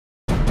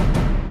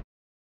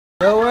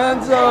Yo,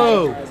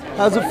 Enzo,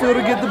 how's it feel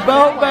to get the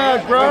belt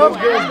back, bro?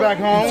 Those girls back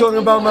home. You talking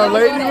about my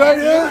lady right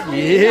here?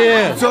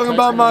 Yeah. You talking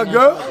about my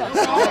girl?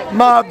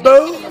 My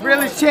boo?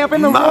 Realest champ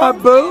in the my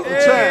world. boo?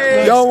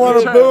 Hey. Y'all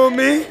want to boo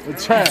me? The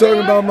champ. You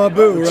talking about my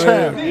boo right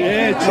champ.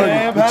 here? Yeah,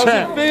 champ. The How's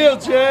champ. it feel,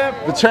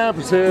 champ? The champ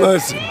is here.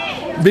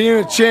 Listen,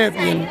 being a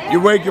champion, you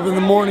wake up in the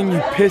morning, you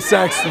piss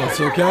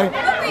excellence, okay?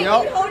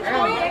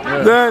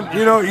 Yep. Then,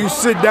 you know, you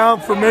sit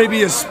down for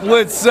maybe a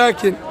split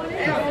second,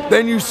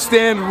 then you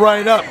stand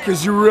right up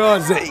because you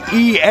realize that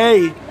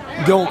EA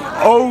don't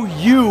owe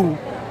you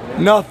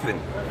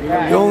nothing.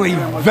 The only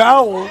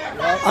vowel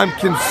I'm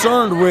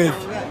concerned with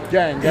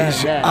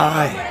is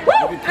I.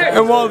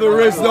 And while there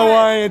is no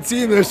I in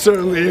team, there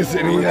certainly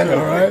isn't EA,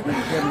 alright?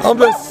 I'm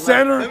the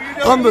center,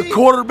 I'm the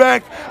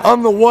quarterback,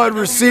 I'm the wide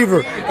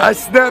receiver. I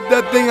snap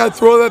that thing, I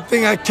throw that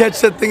thing, I catch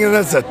that thing, and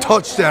that's a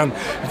touchdown.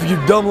 If you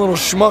dumb little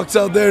schmucks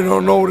out there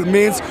don't know what it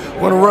means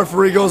when a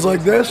referee goes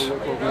like this,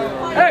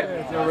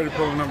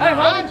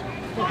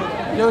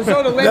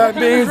 that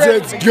means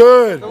it's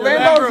good.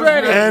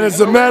 And as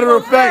a matter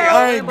of fact,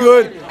 I ain't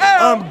good,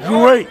 I'm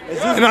great.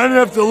 And I didn't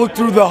have to look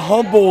through the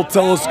Hubble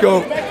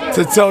telescope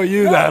to tell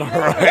you that,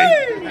 alright?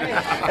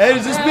 Hey,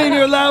 does this mean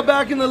you're allowed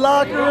back in the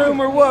locker room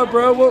or what,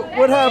 bro?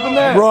 What happened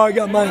there? Bro, I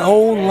got my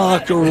own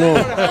locker room.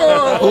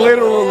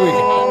 Literally.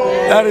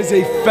 That is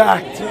a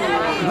fact.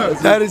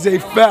 That is a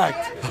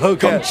fact.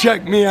 Okay. Come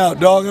check me out,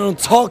 dog. I don't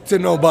talk to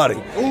nobody.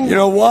 Ooh. You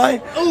know why?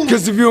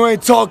 Because if you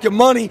ain't talking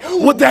money,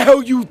 what the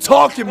hell you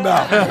talking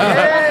about?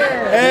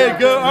 Hey,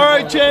 go. All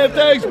right, champ.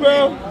 Thanks,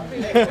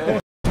 bro.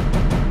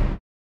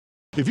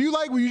 If you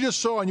like what you just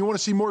saw and you want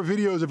to see more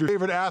videos of your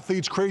favorite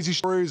athletes, crazy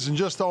stories, and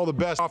just all the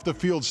best off the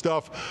field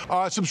stuff,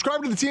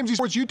 subscribe to the TMZ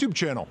Sports YouTube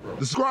channel.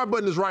 The subscribe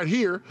button is right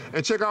here,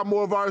 and check out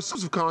more of our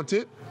exclusive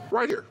content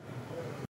right here.